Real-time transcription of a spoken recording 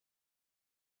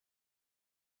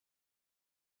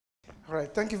All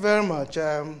right, thank you very much.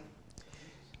 I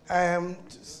am,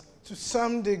 to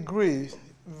some degree,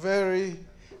 very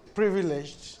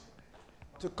privileged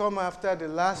to come after the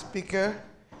last speaker,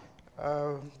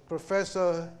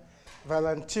 Professor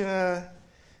Valentina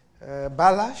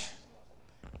Balash,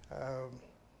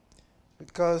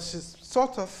 because she's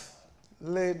sort of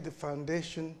laid the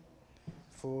foundation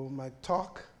for my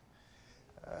talk.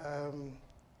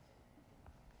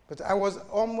 But I was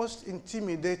almost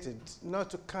intimidated not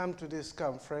to come to this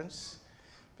conference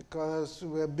because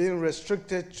we're being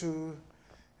restricted to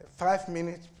a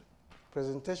 5-minute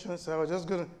presentation. So I was just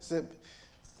going to say,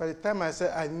 by the time I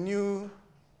said I knew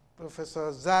Professor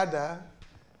Zadeh,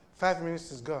 5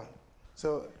 minutes is gone.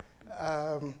 So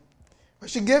but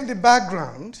she gave the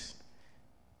background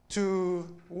to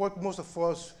what most of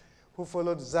us who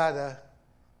followed Zadeh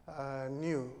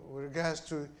knew with regards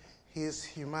to his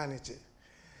humanity.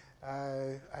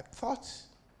 I thought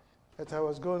that I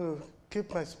was going to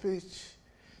keep my speech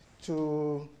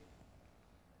to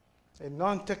a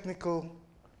non-technical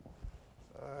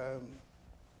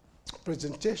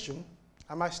presentation.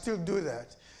 I might still do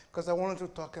that because I wanted to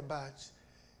talk about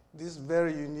this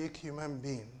very unique human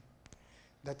being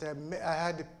that I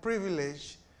had the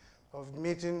privilege of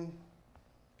meeting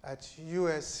at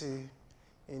USC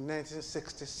in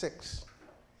 1966.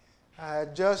 I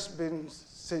had just been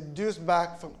seduced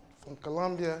back from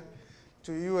Columbia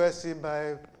to USC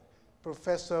by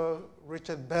Professor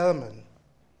Richard Bellman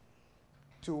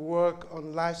to work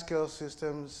on large-scale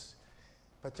systems,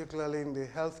 particularly in the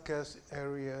healthcare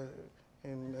area,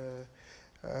 in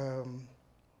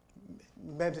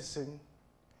medicine,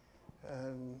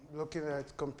 and looking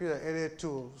at computer-aided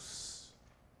tools.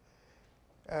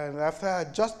 And after I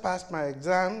just passed my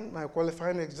exam, my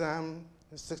qualifying exam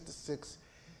in '66,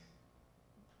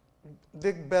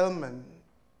 Dick Bellman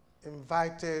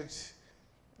invited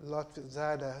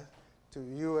Lotfi to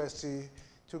USC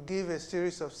to give a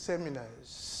series of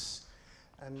seminars.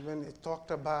 And when he talked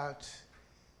about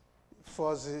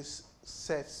fuzzy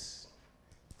sets,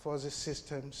 fuzzy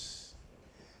systems,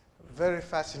 very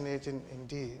fascinating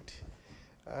indeed.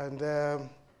 And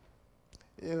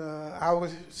you know, I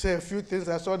would say a few things.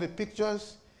 I saw the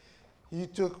pictures he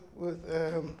took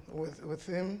with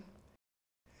him,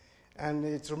 and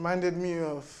it reminded me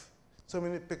of so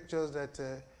many pictures that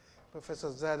Professor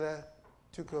Zadeh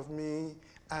took of me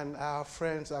and our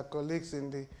friends, our colleagues in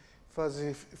the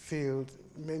fuzzy field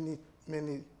many,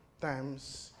 many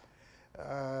times.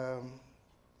 A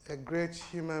great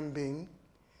human being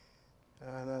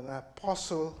and an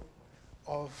apostle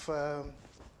of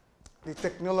the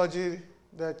technology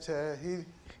that he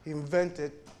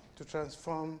invented to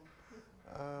transform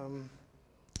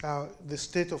the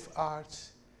state of art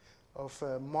of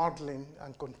modeling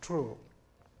and control.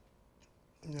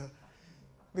 You know,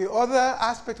 the other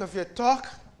aspect of your talk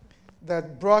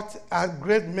that brought out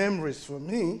great memories for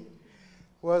me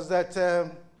was that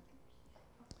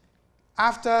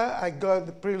after I got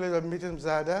the privilege of meeting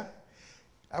Zadeh,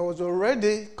 I was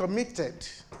already committed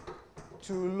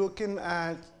to looking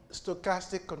at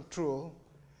stochastic control,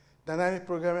 dynamic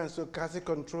programming and stochastic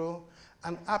control,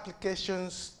 and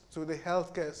applications to the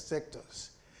healthcare sectors.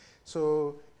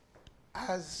 So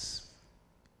as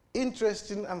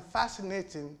interesting and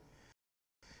fascinating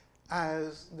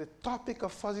as the topic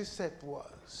of fuzzy set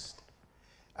was,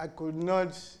 I could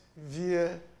not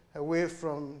veer away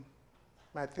from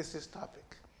my thesis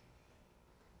topic.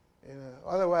 You know,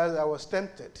 otherwise, I was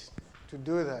tempted to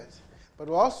do that. But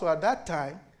also at that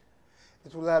time,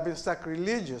 it would have been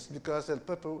sacrilegious because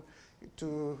people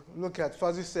to look at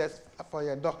fuzzy sets for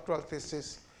your doctoral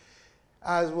thesis,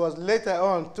 as was later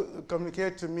on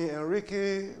communicated to me.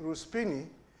 Enrique Ruspini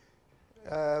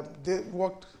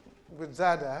worked with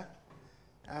Zadeh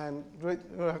and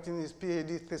writing his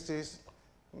PhD thesis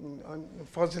on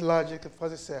fuzzy logic and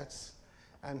fuzzy sets,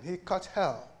 and he caught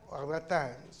hell at that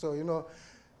time. So you know,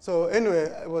 so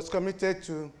anyway, I was committed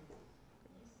to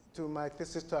my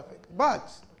thesis topic.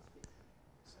 But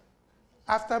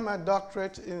after my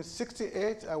doctorate in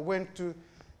 '68, I went to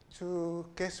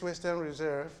Case Western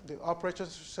Reserve, the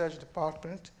Operations Research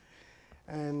Department,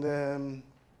 and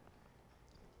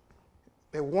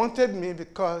they wanted me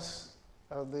because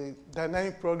of the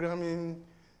dynamic programming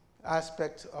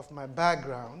aspect of my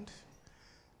background,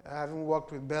 having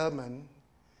worked with Bellman.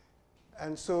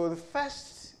 And so the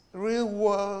first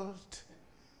real-world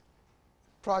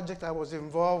project I was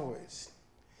involved with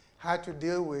had to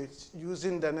deal with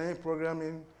using dynamic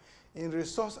programming in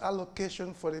resource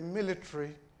allocation for the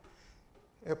military,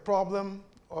 a problem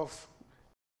of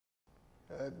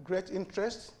great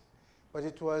interest, but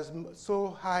it was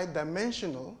so high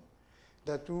dimensional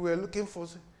that we were looking for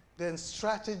then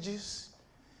strategies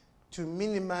to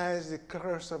minimize the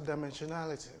curse of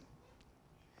dimensionality.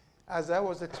 As I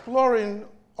was exploring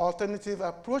alternative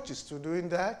approaches to doing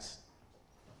that,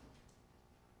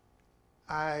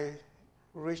 I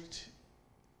reached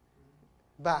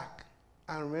back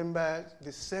and remembered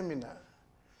the seminar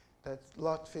that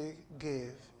Lotfi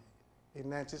gave in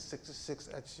 1966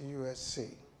 at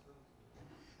USC.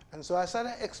 And so I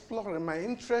started exploring. My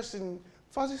interest in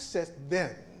fuzzy sets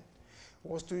then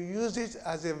was to use it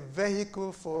as a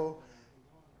vehicle for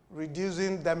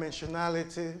reducing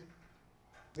dimensionality,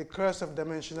 the curse of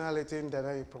dimensionality in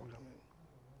dynamic programming.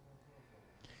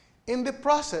 In the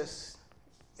process,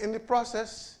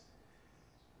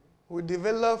 we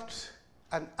developed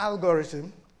an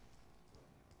algorithm.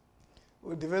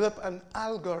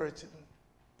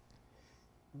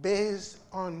 Based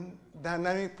on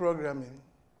dynamic programming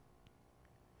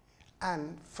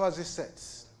and fuzzy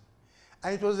sets.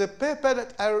 And it was a paper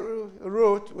that I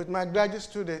wrote with my graduate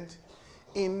student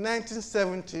in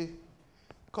 1970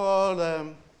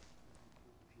 called,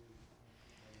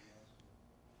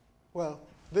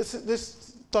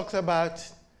 this talks about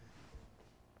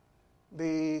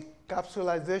the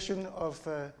capsulization of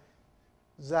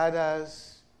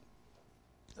Zadeh's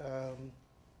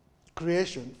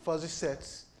creation, fuzzy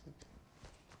sets,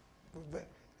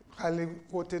 highly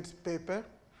quoted paper.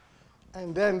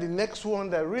 And then the next one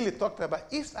that really talked about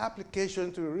its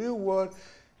application to real-world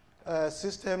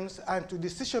systems and to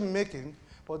decision-making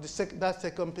was that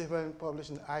second paper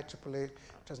published in IEEE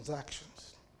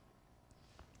Transactions.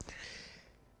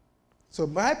 So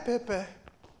my paper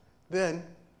then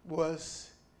was,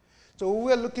 so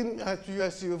we were looking at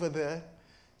USC over there,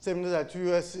 seminars at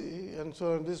USC, and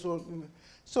so on, this one.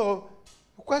 So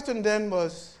the question then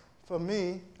was, for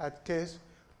me, at Case,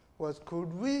 was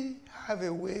could we have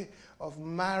a way of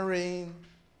marrying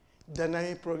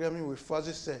dynamic programming with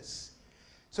fuzzy sets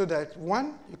so that,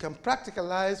 one, you can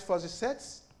practicalize fuzzy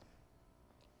sets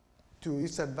to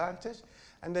its advantage,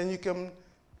 and then you can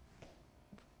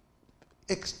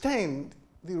extend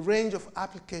the range of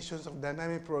applications of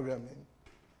dynamic programming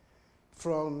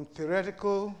from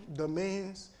theoretical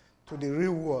domains to the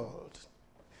real world.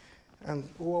 And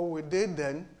what we did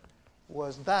then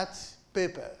was that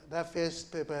paper, that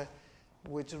first paper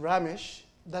with Ramesh,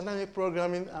 Dynamic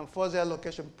Programming and Fuzzy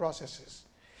Allocation Processes,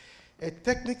 a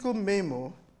technical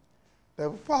memo that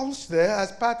was published there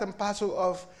as part and parcel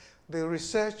of the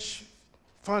research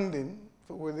funding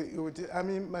with the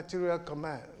Army Material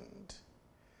Command.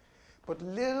 But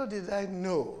little did I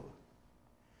know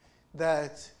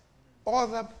that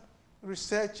other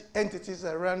research entities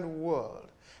around the world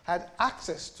had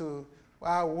access to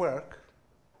our work.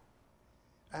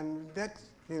 And that,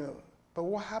 but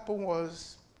what happened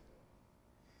was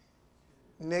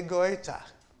Negoita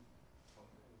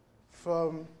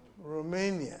from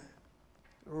Romania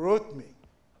wrote me.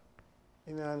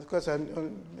 Of course, I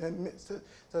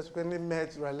subsequently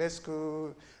met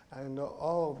Ralescu and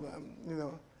all of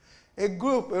them,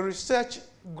 a research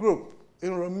group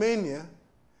in Romania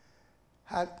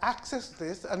had access to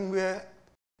this, and we're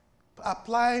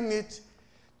applying it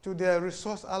to their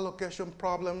resource allocation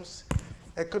problems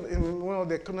in one of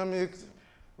the economic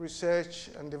research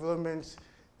and development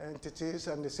entities,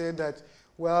 and they said that,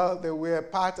 well, they were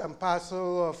part and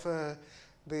parcel of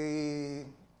the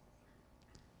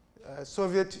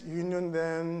Soviet Union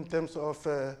then in terms of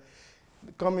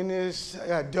communist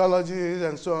ideologies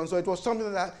and so on. So it was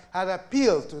something that had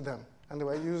appealed to them, and they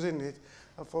were using it.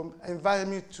 And invited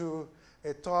me to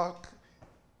a talk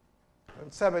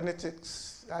on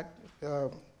cybernetics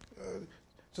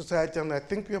society, and I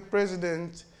think your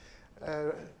president,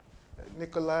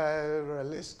 Nikolai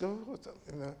Ralescu,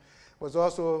 was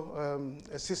also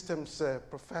a systems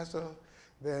professor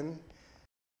then.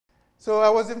 So I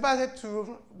was invited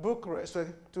to Bucharest,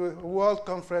 to a world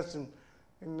conference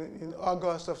in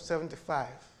August of '75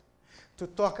 to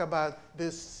talk about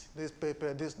this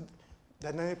paper, this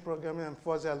dynamic programming and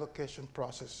fuzzy allocation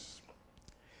process.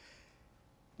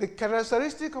 The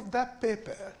characteristic of that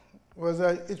paper was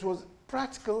that it was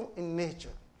practical in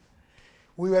nature.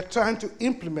 We were trying to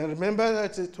implement, remember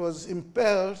that it was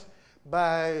impelled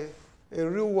by a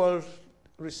real-world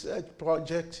research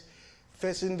project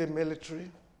facing the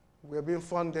military. We were being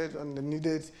funded on the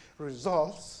needed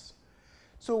results.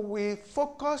 So we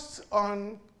focused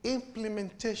on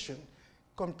implementation,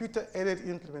 computer-aided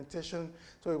implementation.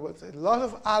 So it was a lot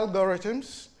of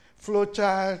algorithms,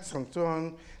 flowcharts, and so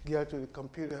on, geared to the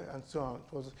computer and so on.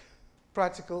 It was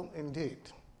practical indeed.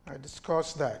 I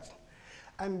discussed that.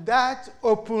 And that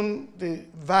opened the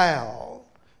vial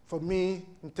for me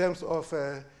in terms of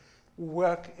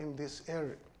work in this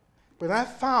area. But I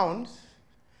found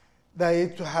that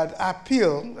it had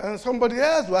appeal, and somebody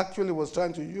else who actually was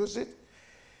trying to use it,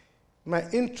 my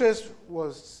interest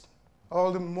was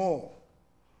all the more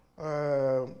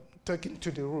taken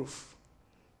to the roof.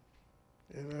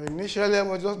 Initially, I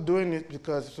was just doing it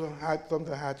because it was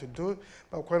something I had to do,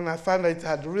 but when I found that it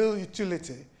had real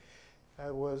utility,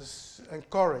 I was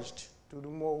encouraged to do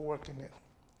more work in it.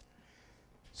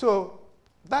 So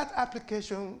that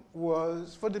application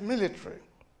was for the military.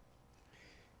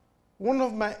 One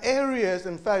of my areas,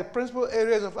 in fact, principal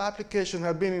areas of application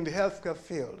have been in the healthcare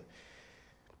field,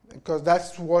 because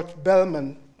that's what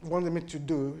Bellman wanted me to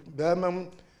do.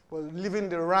 Bellman was leaving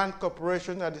the RAND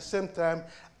Corporation at the same time.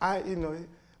 I mean,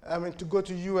 to go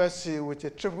to USC with a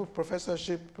triple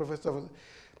professorship, professor of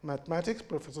mathematics,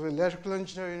 professor of electrical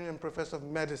engineering, and professor of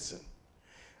medicine.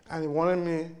 And he wanted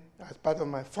me, as part of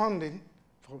my funding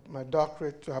for my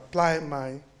doctorate, to apply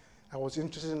I was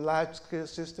interested in large-scale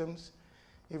systems,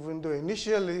 even though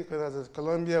initially, because I was at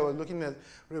Columbia, I was looking at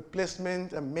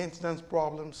replacement and maintenance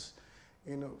problems,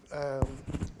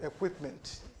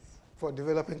 equipment for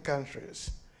developing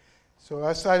countries. So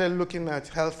I started looking at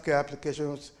healthcare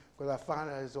applications, because I found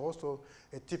that it's also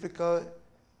a typical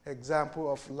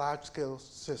example of large-scale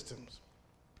systems.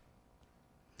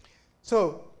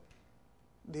 So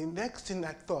the next thing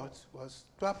I thought was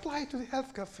to apply to the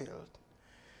healthcare field.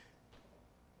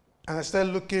 And I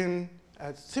started looking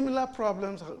at similar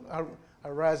problems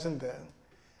arising there.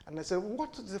 And I said,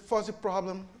 what is the fuzzy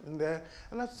problem in there?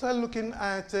 And I started looking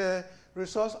at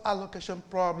resource allocation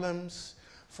problems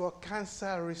for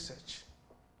cancer research.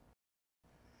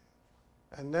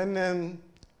 And then,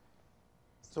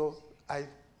 so I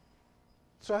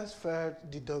transferred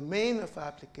the domain of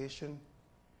application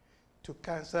to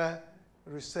cancer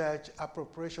research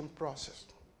appropriation process.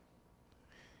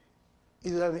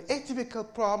 It is an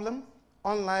atypical problem,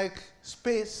 unlike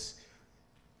space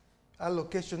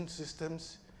allocation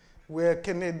systems, where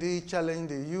Kennedy challenged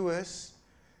the US.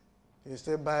 He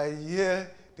said by the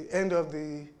end of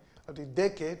the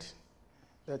decade,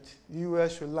 that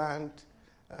US should land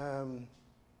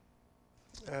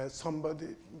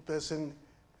person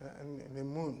in the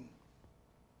moon.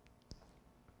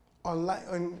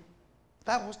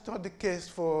 That was not the case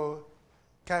for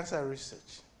cancer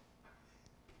research.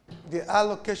 The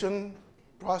allocation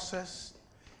process,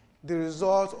 the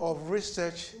results of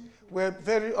research were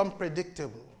very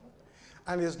unpredictable.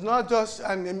 And it's not just,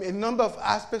 and a number of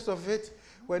aspects of it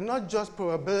were not just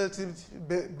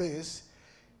probability-based,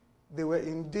 they were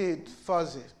indeed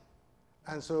fuzzy.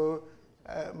 And so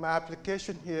my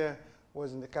application here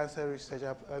was in the cancer research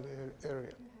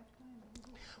area.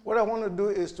 What I want to do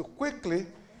is to quickly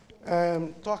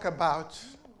talk about,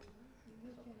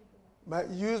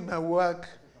 use my work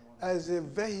as a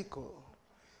vehicle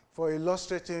for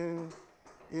illustrating,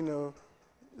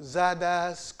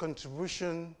 Zadeh's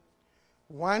contribution,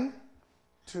 one,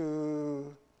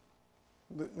 to,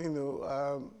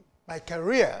 my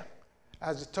career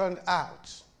as it turned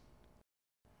out,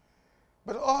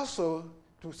 but also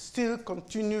to still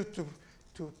continue to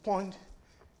point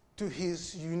to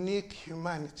his unique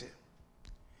humanity.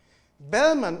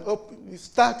 Bellman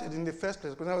started in the first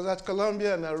place when I was at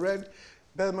Columbia and I read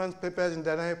Bellman's papers in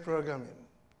dynamic programming.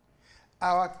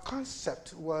 Our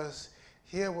concept was,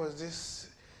 here was this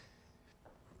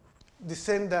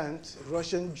descendant,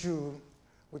 Russian Jew,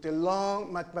 with a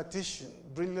long mathematician,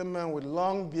 brilliant man with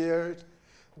long beard,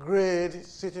 grade,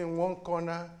 sitting in one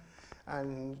corner,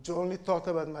 and only thought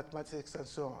about mathematics and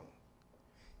so on.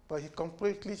 But he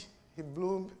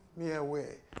blew me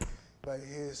away. But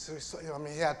he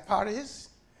had parties,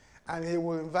 and he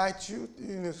will invite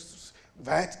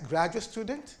invite graduate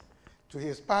students to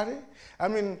his party.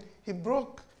 He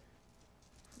broke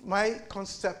my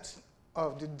concept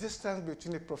of the distance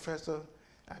between the professor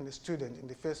and the student in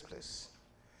the first place.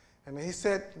 And he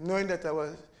said, knowing that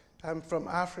I'm from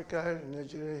Africa,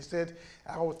 Nigeria, he said,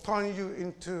 I will turn you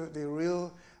into the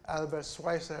real Albert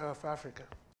Schweitzer of Africa.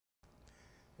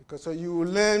 Because so you will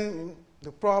learn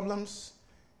the problems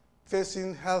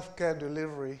facing healthcare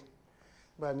delivery,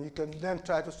 but you can then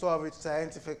try to solve it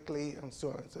scientifically and so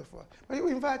on and so forth. But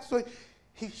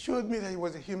he showed me that he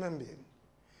was a human being.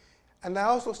 And I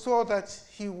also saw that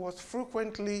he was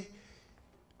frequently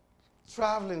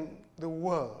traveling the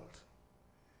world,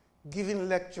 giving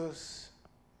lectures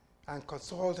and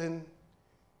consulting,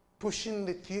 pushing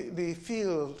the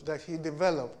field that he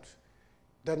developed,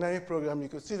 dynamic programming. You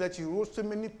could see that he wrote so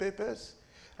many papers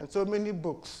and so many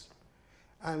books.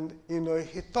 And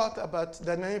he thought about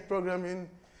dynamic programming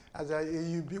as a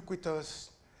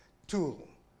ubiquitous tool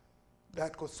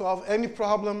that could solve any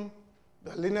problem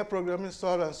the linear programming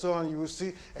solved and so on, you will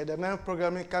see a dynamic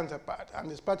programming counterpart.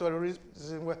 And it's part of the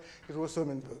reason why it wrote so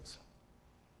many books.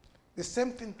 The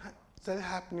same thing started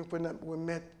happening when we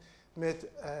met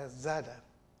Zadeh,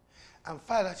 and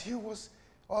found that he was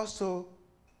also,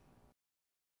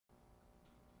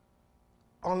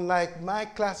 unlike my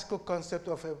classical concept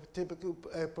of a typical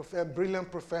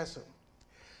brilliant professor.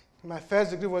 My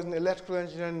first degree was in electrical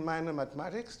engineering, minor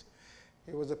mathematics.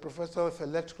 He was a professor of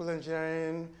electrical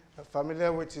engineering,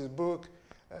 familiar with his book,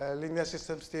 Linear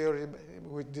Systems Theory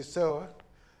with Dessau,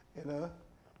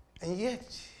 and yet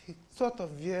he sort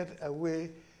of veered away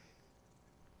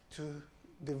to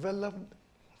develop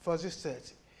fuzzy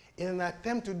sets in an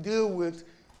attempt to deal with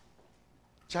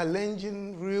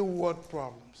challenging real-world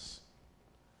problems.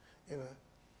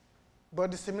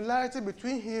 But the similarity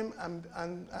between him and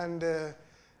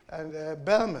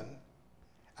Bellman,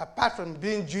 apart from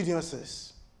being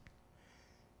geniuses,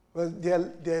 was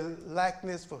their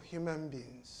likeness for human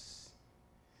beings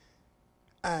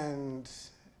and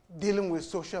dealing with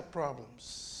social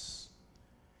problems.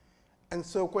 And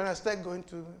so when I started going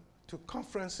to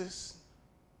conferences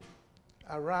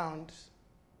around,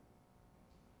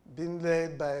 being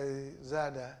led by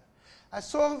Zadeh, I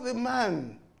saw the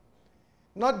man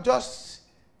not just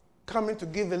coming to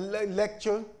give a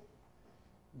lecture,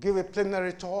 give a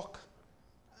plenary talk,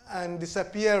 and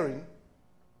disappearing.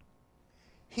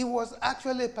 He was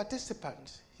actually a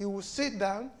participant. He would sit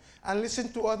down and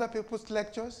listen to other people's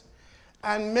lectures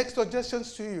and make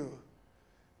suggestions to you.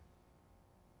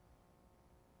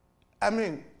 I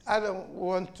mean, I don't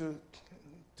want to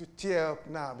tear up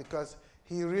now because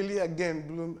he really, again,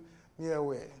 blew me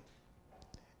away.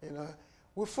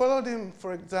 We followed him,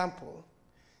 for example,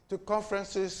 to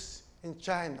conferences in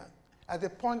China at a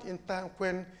point in time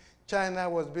when China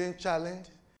was being challenged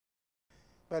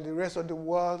by the rest of the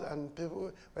world, and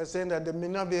people were saying that they may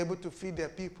not be able to feed their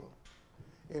people.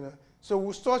 So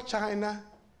we saw China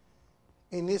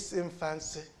in its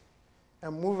infancy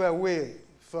and move away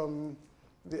from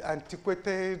the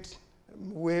antiquated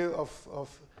way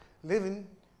of living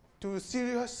to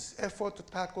serious effort to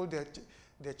tackle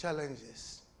their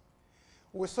challenges.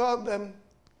 We saw them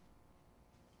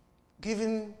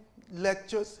giving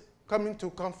lectures, coming to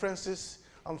conferences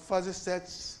on fuzzy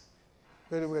sets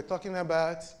where we were talking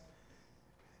about,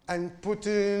 and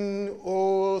putting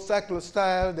old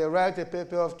cyclostyle. They write a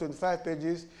paper of 25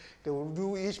 pages. They will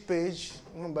do each page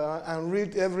and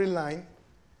read every line,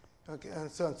 okay,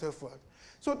 and so on and so forth.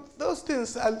 So those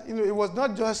things, it was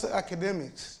not just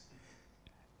academics.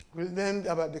 We learned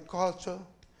about the culture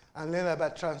and learned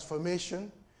about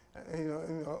transformation,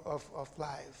 of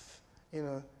life.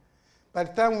 By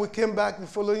the time we came back the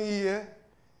following year,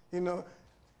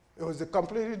 it was a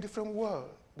completely different world.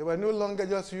 They were no longer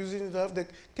just using it. They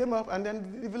came up and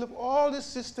then developed all these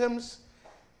systems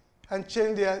and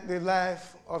changed the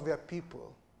life of their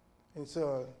people, and so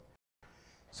on.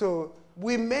 So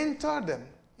we mentored them.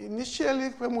 Initially,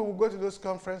 when we would go to those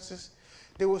conferences,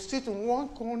 they would sit in one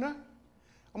corner,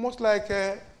 almost like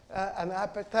an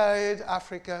apartheid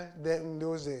Africa in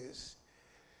those days.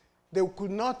 They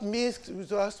could not mix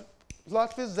with us.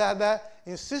 Lotfi Zadeh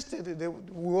insisted that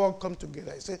we all come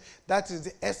together. He said that is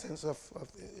the essence of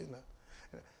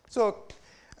So,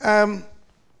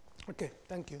 okay,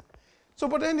 thank you. So,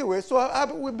 but anyway,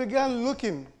 so we began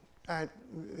looking at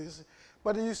this.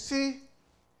 But you see,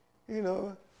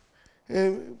 people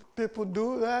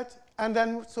do that. And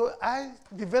then, so I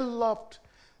developed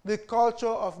the culture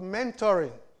of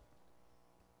mentoring,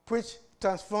 which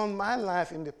transformed my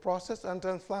life in the process and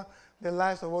transformed the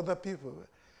lives of other people.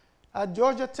 At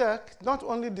Georgia Tech, not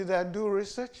only did I do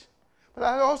research, but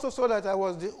I also saw that I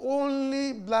was the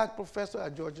only black professor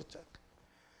at Georgia Tech.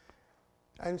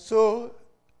 And so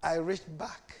I reached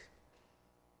back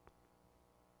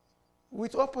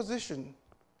with opposition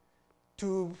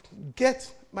to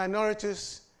get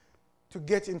minorities to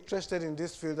get interested in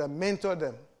this field and mentor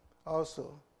them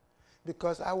also.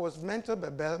 Because I was mentored by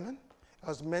Bellman, I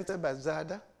was mentored by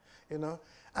Zadeh,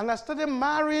 and I started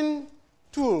marrying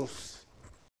tools.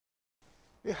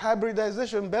 The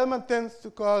hybridization, Bellman tends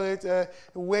to call it a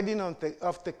wedding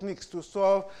of techniques to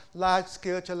solve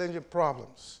large-scale challenging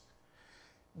problems.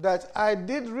 That I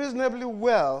did reasonably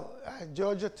well at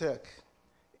Georgia Tech,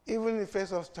 even in the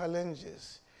face of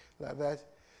challenges like that,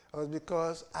 was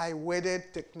because I wedded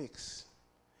techniques.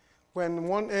 When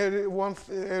one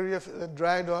area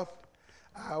dried up,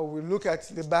 I would look at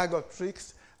the bag of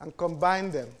tricks and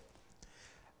combine them.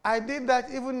 I did that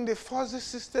even in the fuzzy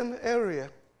system area.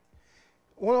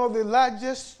 One of the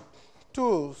largest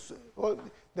tools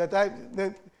that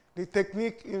the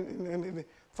technique in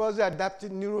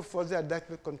neuro-fuzzy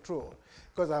adaptive control,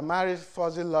 because I married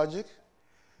fuzzy logic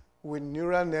with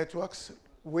neural networks,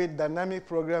 with dynamic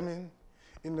programming,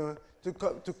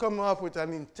 to come up with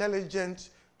an intelligent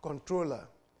controller.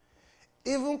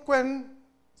 Even when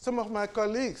some of my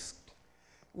colleagues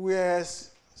were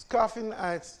scoffing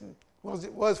at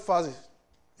what's fuzzy,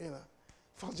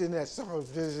 fuzziness. Some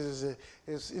of this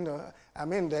is I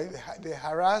mean, they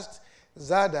harassed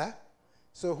Zadeh,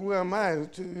 so who am I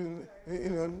to,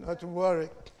 not to worry?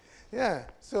 Yeah,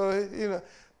 so,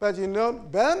 but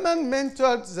Bellman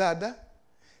mentored Zadeh,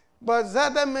 but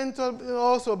Zadeh mentored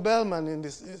also Bellman in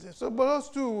this. So those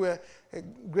two were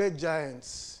great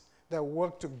giants that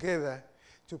worked together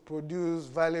to produce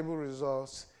valuable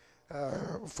results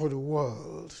for the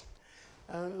world.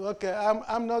 Okay,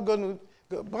 I'm not going to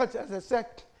go, but as I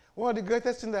said, one of the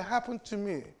greatest things that happened to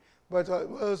me, but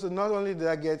also not only did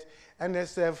I get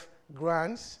NSF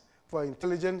grants for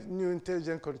new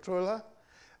intelligent controller,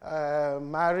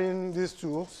 marrying these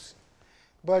tools,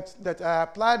 but that I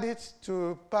applied it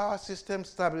to power system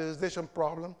stabilization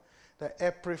problem that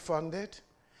EPRI funded,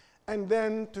 and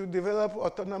then to develop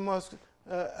autonomous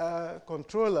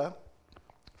controller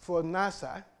for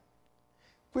NASA,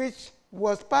 which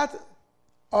was part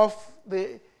of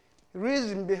the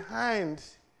reason behind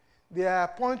their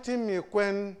appointing me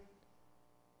when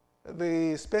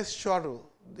the space shuttle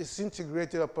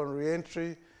disintegrated upon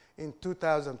re-entry in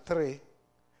 2003,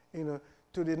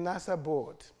 to the NASA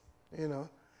board,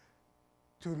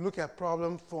 to look at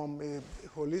problems from a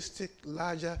holistic,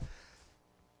 larger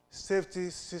safety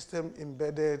system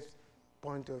embedded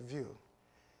point of view.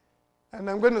 And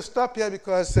I'm going to stop here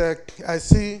because I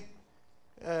see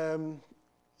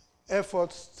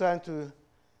efforts trying to,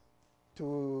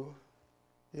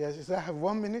 yes, I have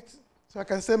 1 minute, so I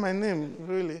can say my name,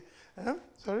 really.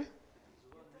 Sorry?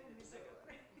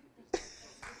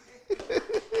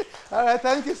 All right,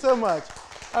 thank you so much.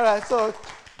 All right, so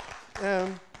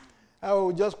I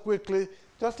will just quickly,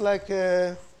 just like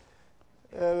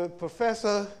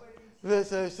Professor,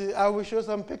 I will show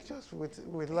some pictures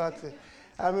with Lotfi.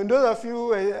 I mean, those of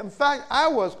you, in fact, I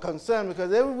was concerned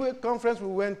because every conference we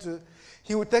went to,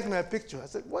 he would take my picture. I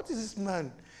said, what is this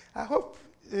man? I hope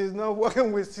he's not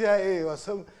working with CIA or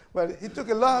something. But he took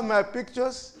a lot of my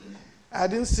pictures. I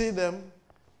didn't see them,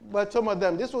 but some of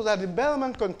them. This was at the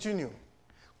Bellman Continuum,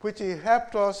 which he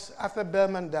helped us after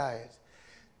Bellman died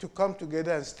to come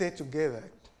together and stay together.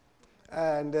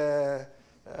 And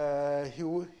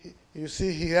you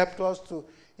see, he helped us to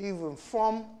even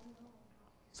form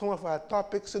some of our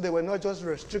topics so they were not just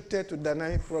restricted to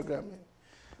dynamic programming,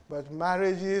 but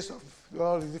marriages of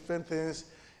all the different things,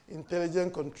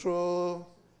 intelligent control,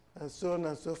 and so on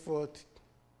and so forth.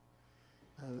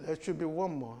 And there should be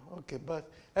one more. Okay, but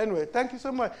anyway, thank you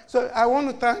so much. So I want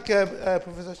to thank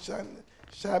Professor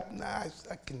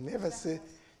Shabnaz, I can never say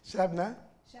Shabnaz?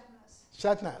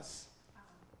 Shabnaz.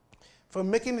 For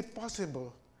making it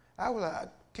possible. I would have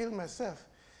killed myself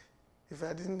if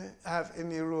I didn't have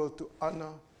any role to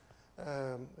honor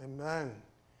a man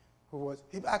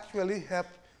he actually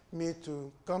helped me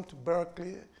to come to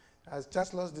Berkeley as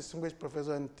Chancellor's Distinguished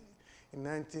Professor in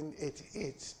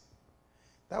 1988.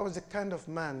 That was the kind of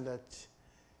man that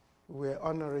we're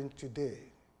honoring today,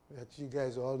 that you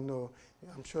guys all know.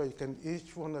 I'm sure you can,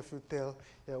 each one of you tell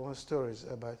your own stories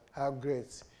about how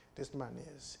great this man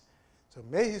is. So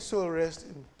may his soul rest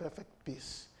in perfect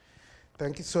peace.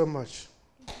 Thank you so much.